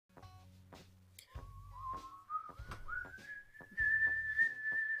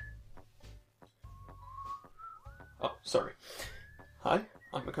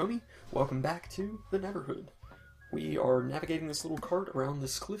I'm Makoni. Welcome back to the Neverhood. We are navigating this little cart around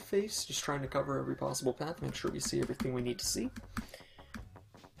this cliff face, just trying to cover every possible path, make sure we see everything we need to see.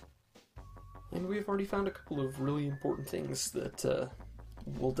 And we've already found a couple of really important things that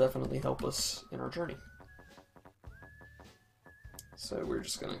will definitely help us in our journey. So we're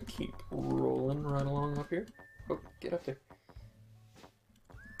just gonna keep rolling right along up here. Oh, get up there.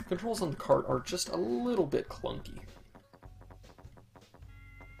 Controls on the cart are just a little bit clunky.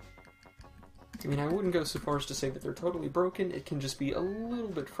 I mean, I wouldn't go so far as to say that they're totally broken. It can just be a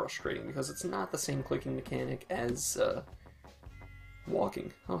little bit frustrating because it's not the same clicking mechanic as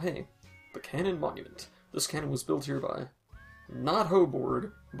walking. Oh hey, the cannon monument. This cannon was built here by not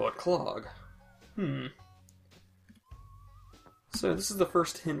Hoborg, but Clog. So this is the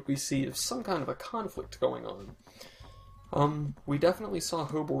first hint we see of some kind of a conflict going on. We definitely saw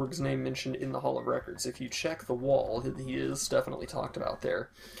Hoborg's name mentioned in the Hall of Records. If you check the wall, he is definitely talked about there.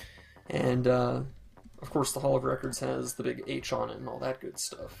 And, of course, the Hall of Records has the big H on it and all that good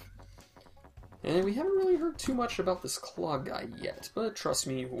stuff. And we haven't really heard too much about this Clog guy yet, but trust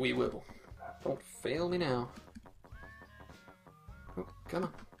me, we will. Don't fail me now. Oh, come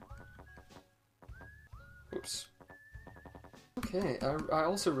on. Oops. Okay, I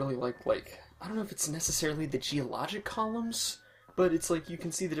also really like, I don't know if it's necessarily the geologic columns, but it's like you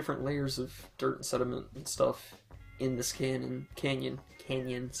can see the different layers of dirt and sediment and stuff in this canyon,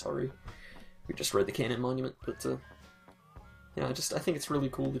 sorry. We just read the cannon monument, but, yeah, I think it's really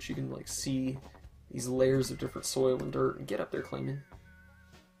cool that you can, see these layers of different soil and dirt and get up there claiming.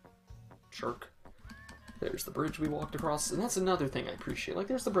 Jerk. There's the bridge we walked across, and that's another thing I appreciate.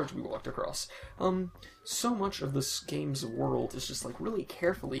 There's the bridge we walked across. So much of this game's world is just, really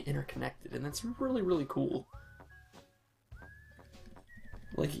carefully interconnected, and that's really, really cool.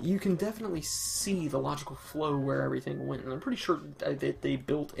 You can definitely see the logical flow where everything went, and I'm pretty sure that they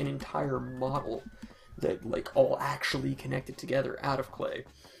built an entire model that, all actually connected together out of clay.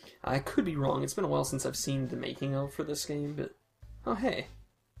 I could be wrong, it's been a while since I've seen the making of for this game, but... Oh, hey.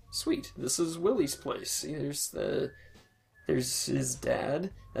 Sweet, this is Willie's place. See, there's his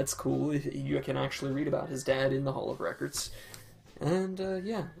dad. That's cool, you can actually read about his dad in the Hall of Records. And,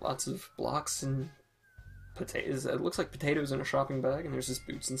 yeah, lots of blocks and... potatoes. It looks like potatoes in a shopping bag, and there's his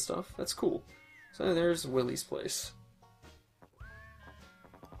boots and stuff. That's cool. So there's Willie's place.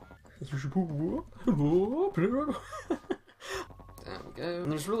 There we go.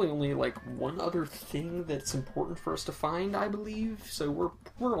 And there's really only one other thing that's important for us to find, I believe. So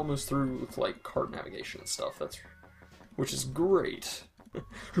we're almost through with card navigation and stuff. Which is great.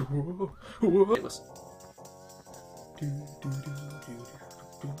 Hey, listen.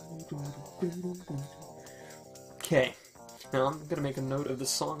 Okay, now I'm gonna make a note of this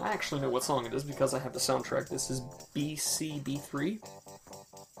song. I actually know what song it is because I have the soundtrack. This is BC B3.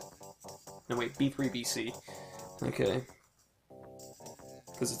 No wait, B3 BC. Okay.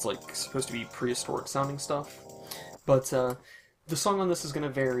 Because it's supposed to be prehistoric sounding stuff. But the song on this is gonna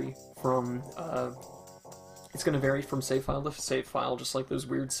vary from save file to save file, just like those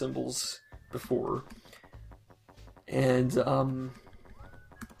weird symbols before. And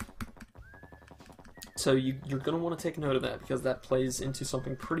so you're going to want to take note of that, because that plays into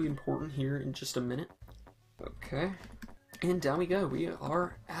something pretty important here in just a minute. Okay. And down we go. We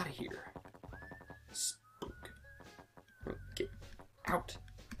are out of here. Spook. Get out.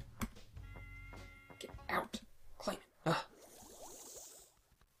 Get out. Claim it.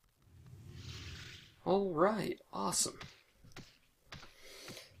 Alright. Awesome.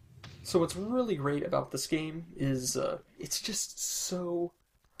 So what's really great about this game is it's just so...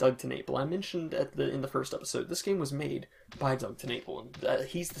 Doug TenNapel. I mentioned in the first episode, this game was made by Doug TenNapel, and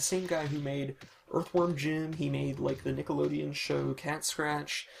he's the same guy who made Earthworm Jim. He made the Nickelodeon show Cat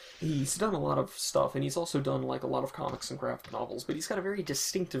Scratch. He's done a lot of stuff, and he's also done a lot of comics and graphic novels. But he's got a very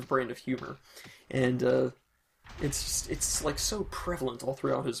distinctive brand of humor, and it's so prevalent all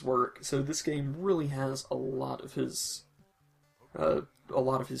throughout his work. So this game really has a lot of his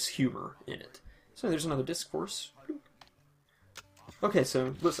humor in it. So there's another disc for us. Okay,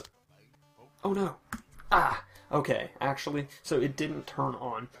 so, listen. Oh no. Okay, actually, so it didn't turn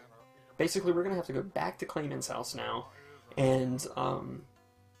on. Basically, we're gonna have to go back to Clayman's house now, and,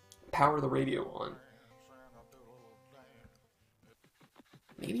 power the radio on.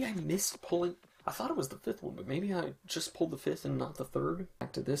 Maybe I missed pulling... I thought it was the fifth one, but maybe I just pulled the fifth and not the third.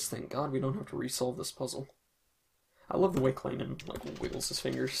 Back to this, thank God we don't have to resolve this puzzle. I love the way Clayman, wiggles his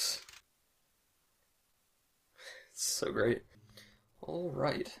fingers. It's so great.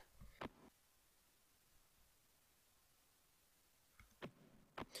 Alright.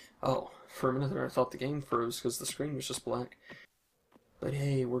 Oh, for a minute there I thought the game froze because the screen was just black. But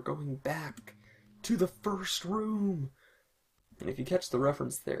hey, we're going back to the first room! And if you catch the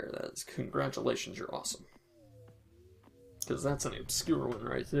reference there, that's congratulations, you're awesome. Because that's an obscure one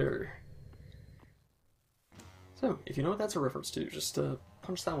right there. So, if you know what that's a reference to, just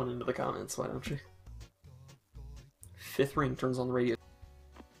punch that one into the comments, why don't you? Fifth ring turns on the radio.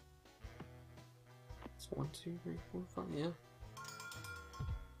 It's 1, 2, 3, 4, 5, yeah.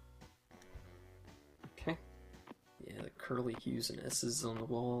 Okay. Yeah, the curly Q's and S's on the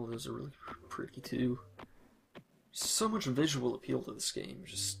wall, those are really pretty too. So much visual appeal to this game,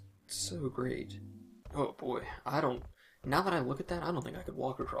 just so great. Oh boy, now that I look at that, I don't think I could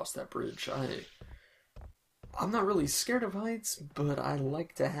walk across that bridge. I'm not really scared of heights, but I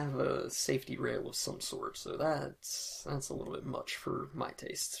like to have a safety rail of some sort, so that's a little bit much for my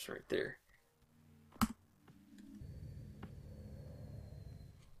tastes right there.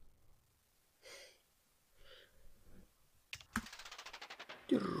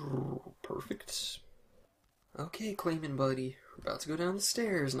 Perfect. Okay, Clayman buddy, we're about to go down the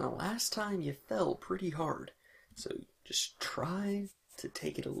stairs. Now, last time you fell pretty hard, so just try to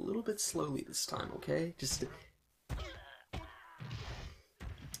take it a little bit slowly this time, okay?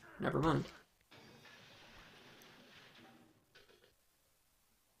 Never mind.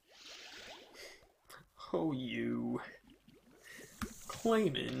 Oh, you.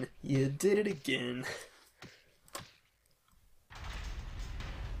 Clayman, you did it again.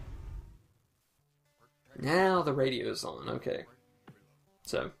 Now the radio's on, okay.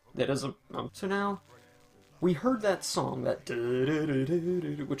 So, that is so now, we heard that song, that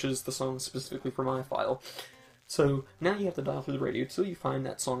which is the song specifically for my file. So, now you have to dial through the radio till you find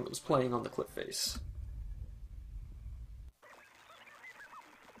that song that was playing on the cliff face.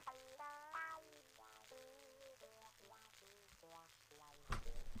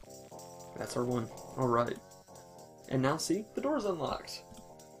 That's our one. Alright. And now see, the door's unlocked.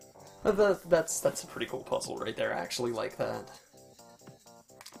 That's a pretty cool puzzle right there, I actually like that.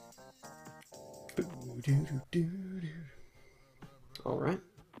 Alright.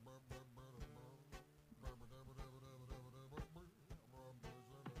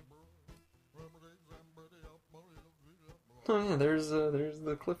 Oh yeah, there's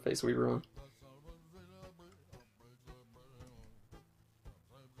the cliff face we were on.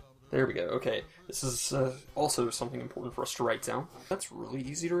 There we go, okay. This is also something important for us to write down. That's really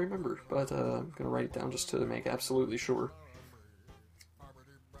easy to remember, but I'm gonna write it down just to make absolutely sure.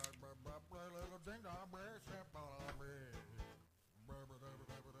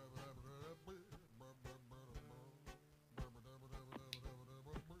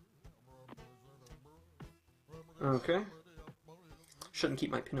 Okay. Shouldn't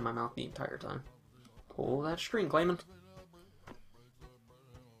keep my pin in my mouth the entire time. Pull that string, Clayman.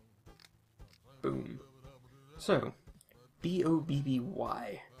 Boom. So,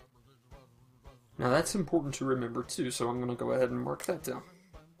 B-O-B-B-Y. Now that's important to remember too, so I'm going to go ahead and mark that down.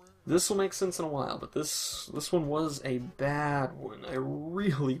 This will make sense in a while, but this one was a bad one. A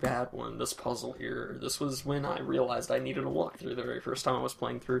really bad one, this puzzle here. This was when I realized I needed a walkthrough the very first time I was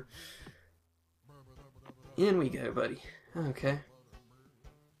playing through. In we go, buddy. Okay.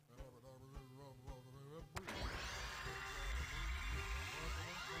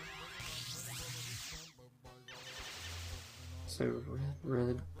 So,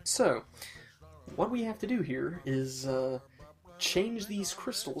 red. So, what we have to do here is change these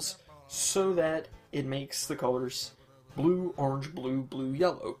crystals so that it makes the colors blue, orange, blue, blue,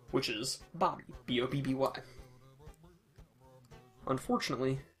 yellow, which is Bobby, B-O-B-B-Y.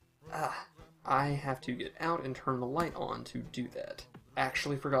 Unfortunately, I have to get out and turn the light on to do that.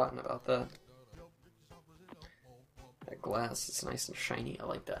 Actually forgotten about that. That glass is nice and shiny, I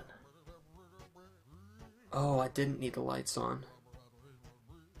like that. Oh, I didn't need the lights on.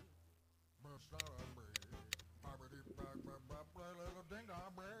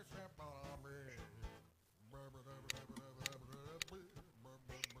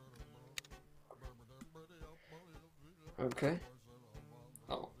 Okay.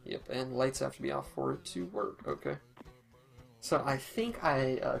 Oh, yep, and lights have to be off for it to work, okay. So I think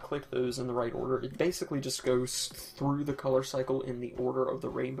I clicked those in the right order. It basically just goes through the color cycle in the order of the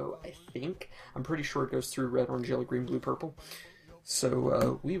rainbow, I think. I'm pretty sure it goes through red, orange, yellow, green, blue, purple.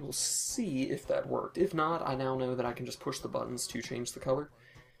 So we will see if that worked. If not, I now know that I can just push the buttons to change the color.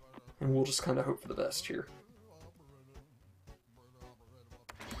 And we'll just kind of hope for the best here.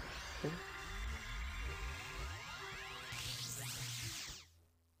 Okay.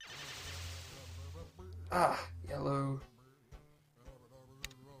 Yellow,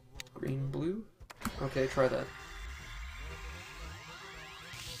 green, blue. Okay, try that.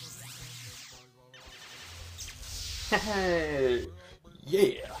 Hey,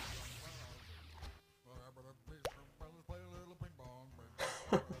 Yeah!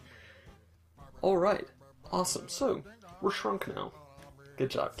 Alright, awesome. So, we're shrunk now.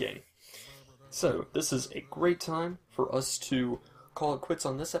 Good job, gang. So, this is a great time for us to call it quits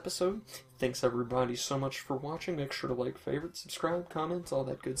on this episode. Thanks everybody so much for watching. Make sure to like, favorite, subscribe, comment, all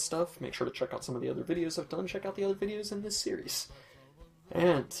that good stuff. Make sure to check out some of the other videos I've done. Check out the other videos in this series.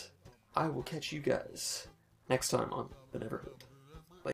 And I will catch you guys next time on the Neverhood.